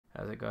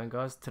How's it going,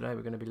 guys? Today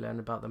we're going to be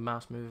learning about the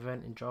mouse move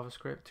event in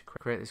JavaScript to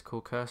create this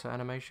cool cursor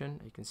animation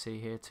you can see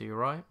here to your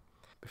right.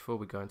 Before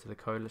we go into the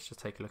code, let's just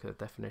take a look at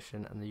the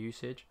definition and the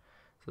usage.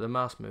 So the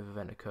mouse move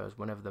event occurs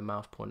whenever the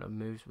mouse pointer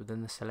moves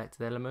within the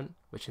selected element,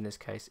 which in this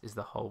case is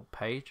the whole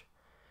page,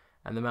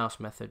 and the mouse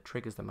method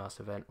triggers the mouse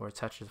event or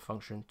attaches a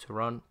function to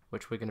run,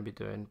 which we're going to be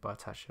doing by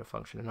attaching a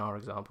function in our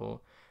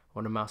example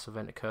when a mouse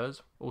event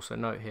occurs. Also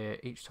note here,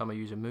 each time a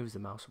user moves the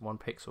mouse 1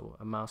 pixel,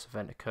 a mouse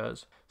event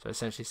occurs. So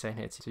essentially saying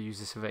here to use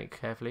this event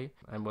carefully,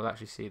 and we'll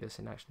actually see this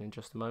in action in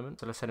just a moment.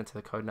 So let's head into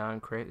the code now and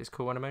create this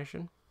cool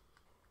animation.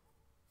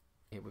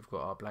 Here we've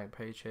got our blank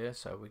page here,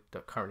 so we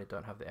currently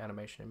don't have the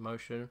animation in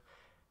motion.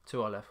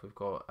 To our left we've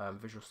got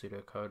Visual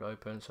Studio Code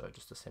open, so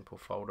just a simple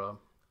folder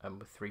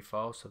with 3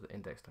 files, so the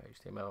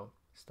index.html,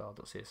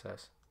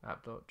 style.css,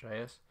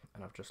 app.js,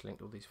 and I've just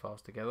linked all these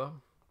files together.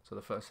 So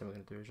the first thing we're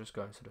going to do is just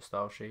go into the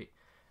style sheet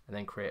and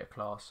then create a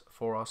class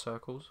for our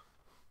circles.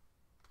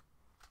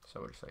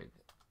 So we'll just say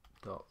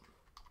dot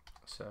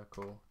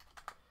circle,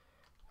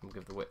 and we'll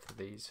give the width of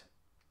these,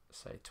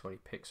 say 20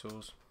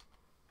 pixels.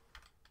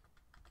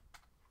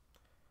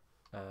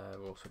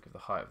 We'll also give the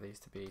height of these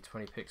to be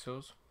 20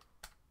 pixels.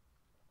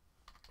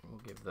 We'll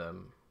give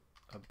them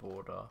a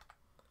border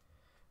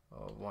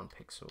of 1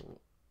 pixel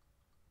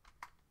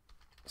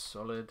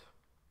solid,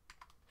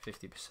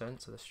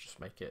 50%, so let's just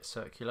make it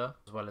circular,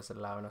 as well as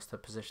allowing us to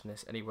position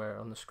this anywhere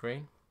on the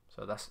screen.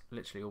 So that's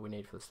literally all we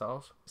need for the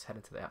styles. Let's head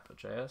into the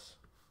app.js.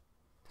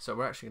 So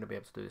we're actually going to be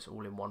able to do this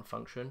all in one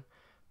function,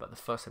 but the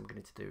first thing we're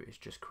going to do is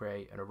just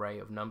create an array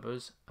of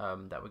numbers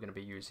that we're going to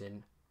be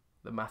using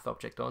the math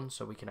object on,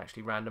 so we can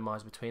actually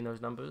randomize between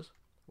those numbers,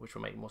 which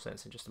will make more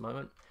sense in just a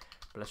moment.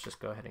 But let's just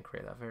go ahead and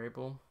create that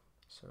variable.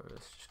 So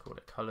let's just call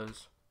it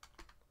colors.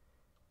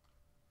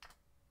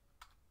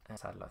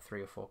 Let's add like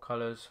 3 or 4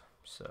 colors.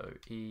 So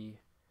E,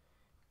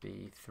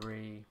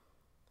 B3,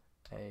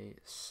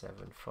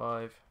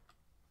 A75,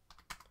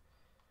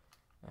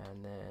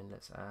 and then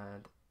let's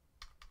add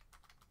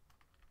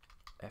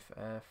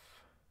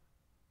FF,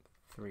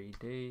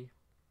 3D,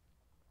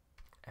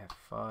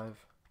 F5,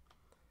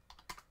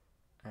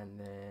 and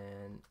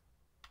then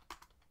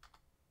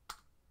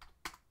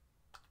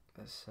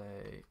let's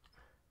say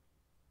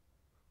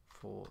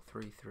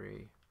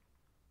 433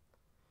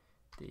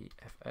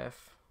 DFF.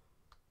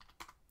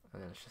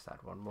 And then let's just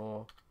add one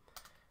more,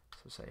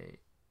 so say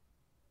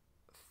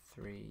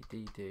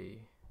 3DD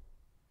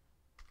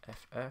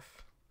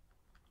FF.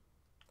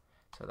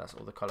 So that's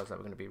all the colors that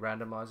we're going to be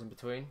randomizing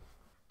between.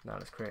 Now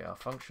let's create our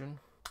function.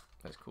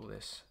 Let's call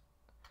this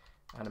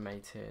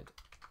animated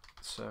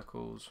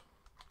circles.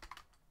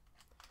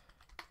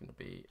 It's going to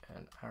be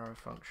an arrow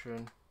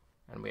function,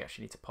 and we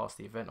actually need to pass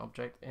the event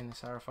object in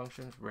this arrow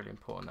function. It's really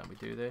important that we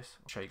do this.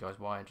 I'll show you guys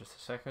why in just a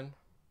second.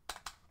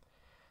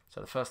 So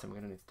the first thing we're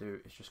going to need to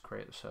do is just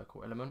create the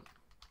circle element.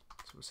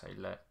 So we'll say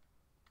let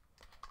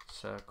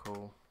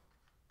circle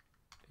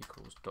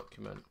equals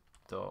document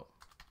dot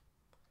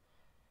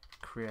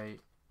create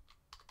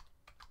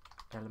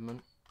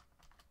element,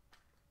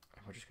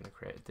 and we're just going to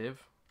create a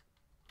div.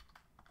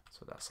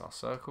 So that's our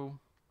circle.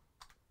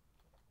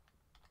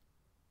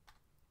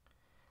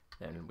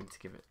 Then we need to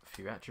give it a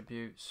few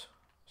attributes.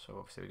 So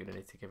obviously we're going to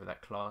need to give it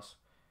that class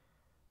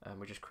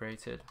we just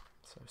created.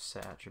 So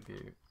set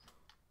attribute.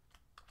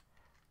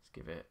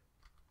 Give it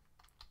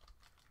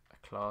a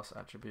class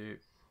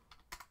attribute,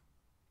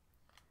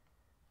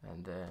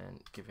 and then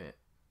give it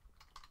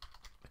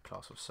a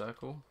class of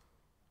circle,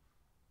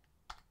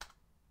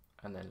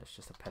 and then let's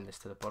just append this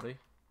to the body.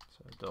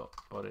 So dot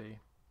body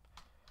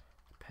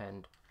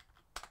append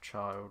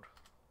child.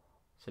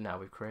 So now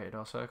we've created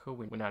our circle.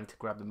 We now need to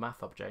grab the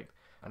math object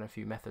and a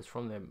few methods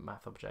from the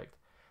math object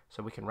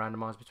so we can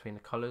randomize between the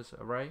colors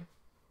array.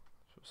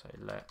 So we'll say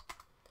let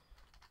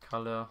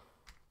color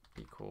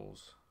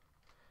equals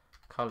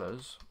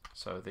colors,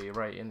 so the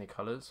array in the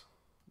colors,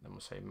 then we'll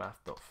say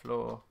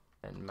math.floor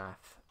and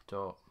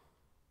math.random,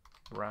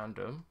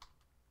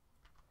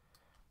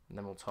 and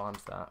then we'll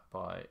times that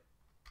by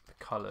the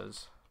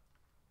colors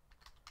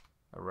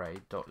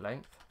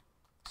array.length.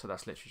 So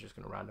that's literally just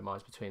going to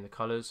randomize between the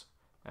colors,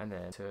 and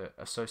then to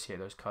associate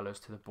those colors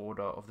to the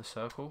border of the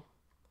circle,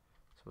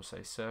 so we'll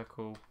say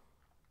circle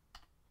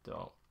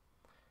dot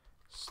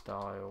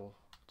style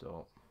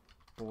dot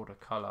border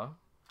color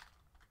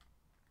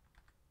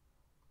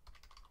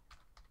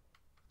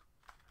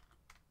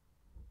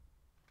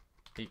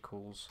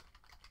equals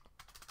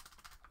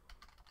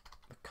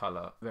the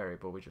color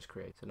variable we just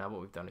created. So now what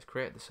we've done is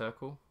create the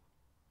circle,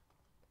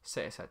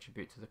 set its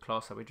attribute to the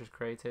class that we just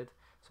created,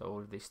 so all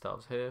of these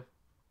styles here,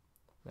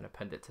 then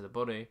append it to the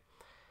body,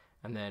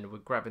 and then we're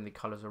grabbing the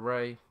colors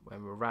array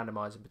when we're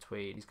randomizing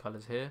between these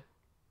colors here,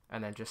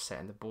 and then just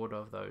setting the border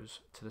of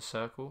those to the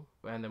circle,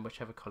 and then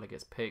whichever color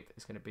gets picked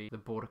is going to be the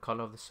border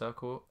color of the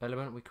circle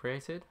element we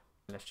created.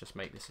 Let's just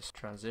make this a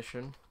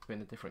transition between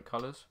the different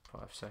colors.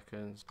 5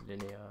 seconds,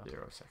 linear,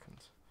 0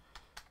 seconds.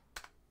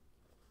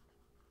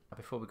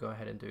 Before we go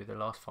ahead and do the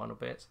last final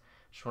bits,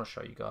 just want to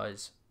show you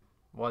guys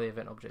why the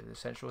event object is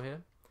essential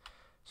here.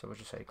 So we'll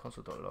just say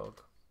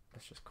console.log.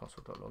 Let's just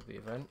console.log the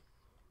event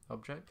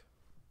object.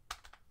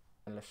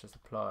 And let's just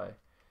apply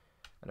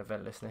an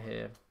event listener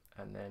here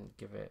and then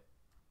give it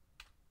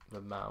the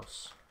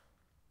mouse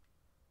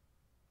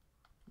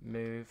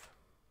move,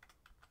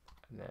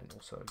 and then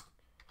also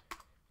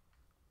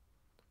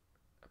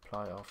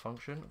apply our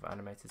function of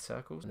animated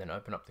circles, and then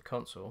open up the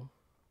console.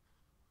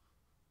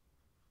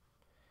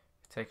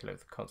 Take a look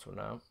at the console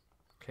now,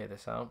 clear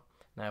this out.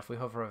 Now if we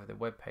hover over the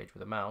web page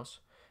with a mouse,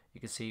 you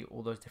can see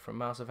all those different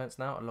mouse events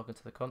now are logged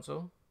into the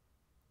console.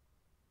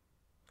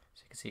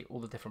 So you can see all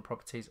the different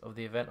properties of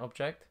the event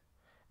object,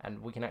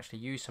 and we can actually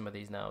use some of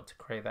these now to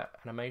create that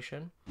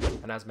animation.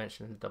 And as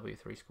mentioned in the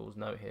W3 Schools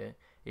note here,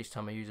 each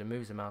time a user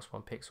moves the mouse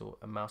 1 pixel,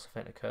 a mouse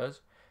event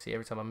occurs. See,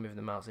 every time I move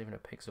the mouse even a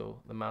pixel,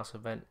 the mouse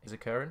event is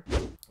occurring.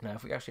 Now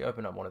if we actually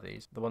open up one of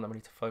these, the one that we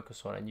need to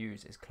focus on and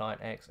use is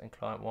client X and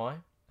client Y,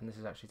 and this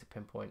is actually to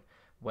pinpoint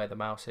where the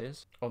mouse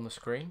is on the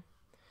screen.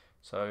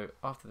 So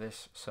after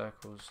this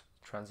circle's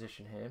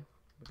transition here,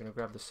 we're going to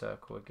grab the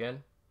circle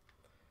again,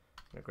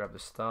 we're going to grab the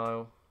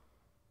style,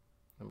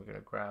 and we're going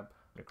to grab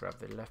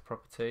the left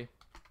property,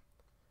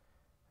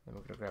 then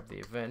we're going to grab the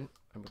event,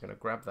 and we're going to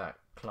grab that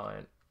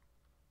client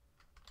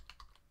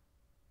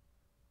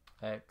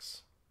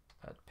X,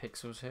 add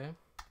pixels here,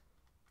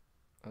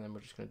 and then we're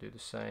just going to do the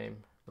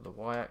same for the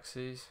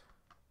y-axis,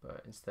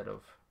 but instead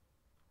of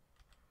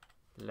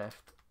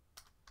left,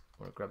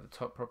 we're going to grab the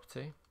top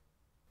property.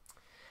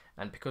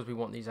 And because we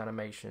want these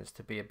animations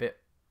to be a bit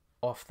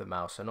off the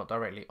mouse, so not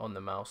directly on the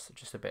mouse,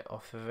 just a bit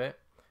off of it,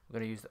 we're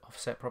going to use the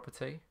offset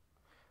property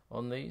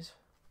on these.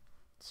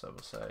 So we'll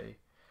say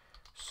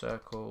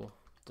circle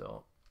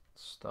dot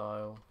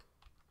style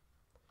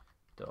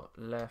dot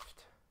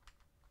left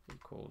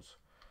equals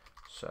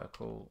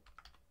circle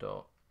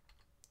dot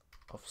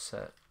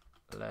offset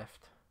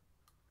left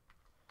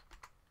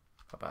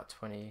about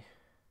 20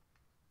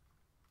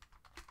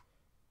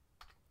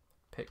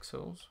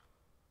 pixels,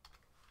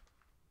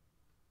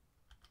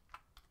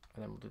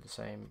 and then we'll do the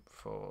same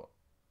for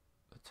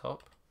the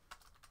top.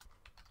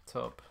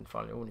 And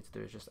finally all we need to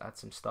do is just add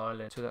some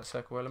styling to that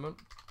circle element,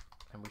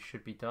 and we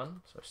should be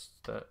done. So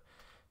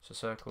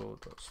circle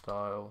dot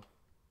style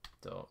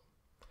dot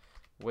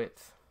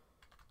width,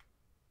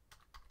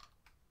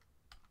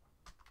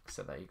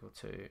 set that equal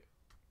to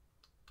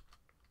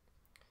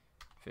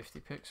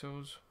 50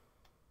 pixels,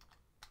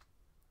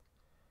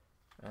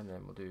 and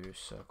then we'll do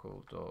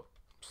circle dot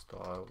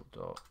style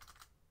dot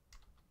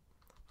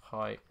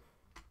height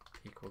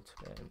equal to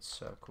then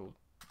circle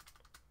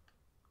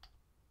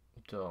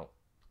dot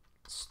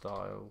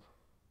style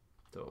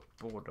dot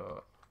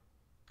border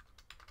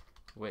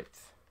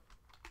width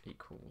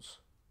equals,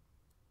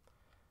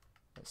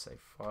 let's say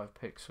 5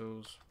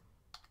 pixels,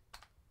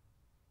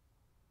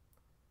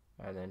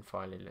 and then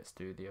finally let's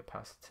do the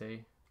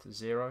opacity to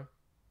 0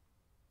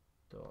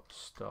 dot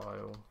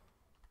style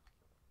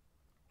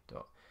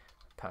dot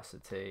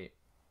opacity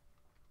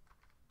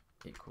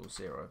equals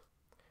 0.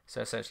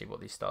 So essentially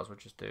what these styles will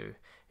just do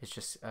is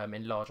just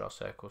enlarge our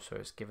circle, so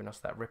it's giving us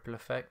that ripple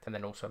effect, and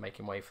then also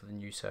making way for the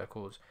new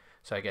circles.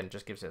 So again,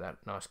 just gives it that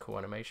nice cool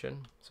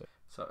animation. So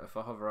if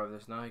I hover over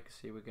this now, you can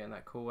see we're getting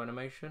that cool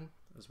animation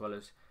as well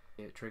as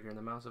it triggering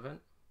the mouse event.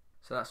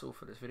 So that's all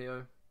for this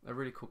video. A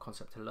really cool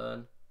concept to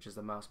learn, which is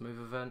the mouse move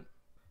event.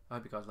 I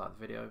hope you guys liked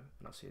the video,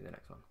 and I'll see you in the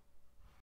next one.